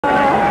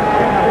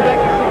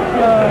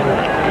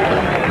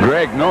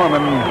Greg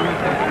Norman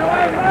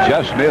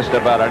just missed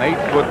about an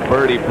 8-foot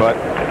birdie putt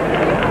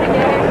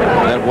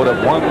that would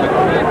have won the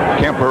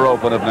Kemper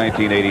Open of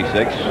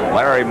 1986.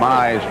 Larry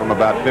Mize from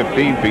about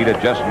 15 feet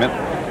had just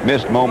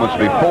missed moments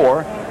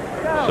before.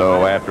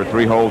 So after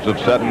 3 holes of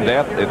sudden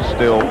death, it's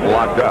still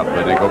locked up.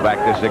 But they go back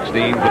to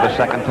 16 for the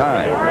second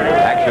time.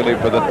 Actually,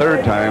 for the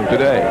 3rd time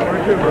today.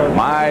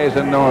 Mize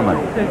and Norman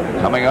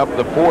coming up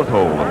the 4th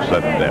hole of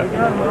sudden death.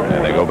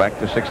 And they go back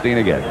to 16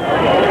 again.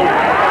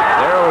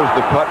 There was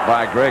the putt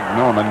by Greg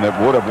Norman that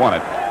would have won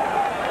it.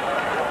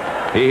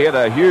 He hit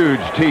a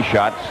huge tee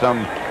shot,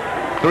 some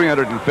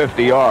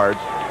 350 yards.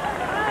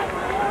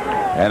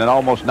 And it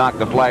almost knocked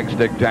the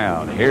flagstick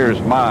down. Here's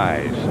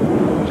Mize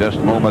just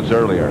moments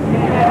earlier.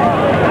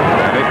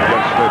 And it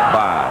just slipped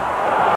by.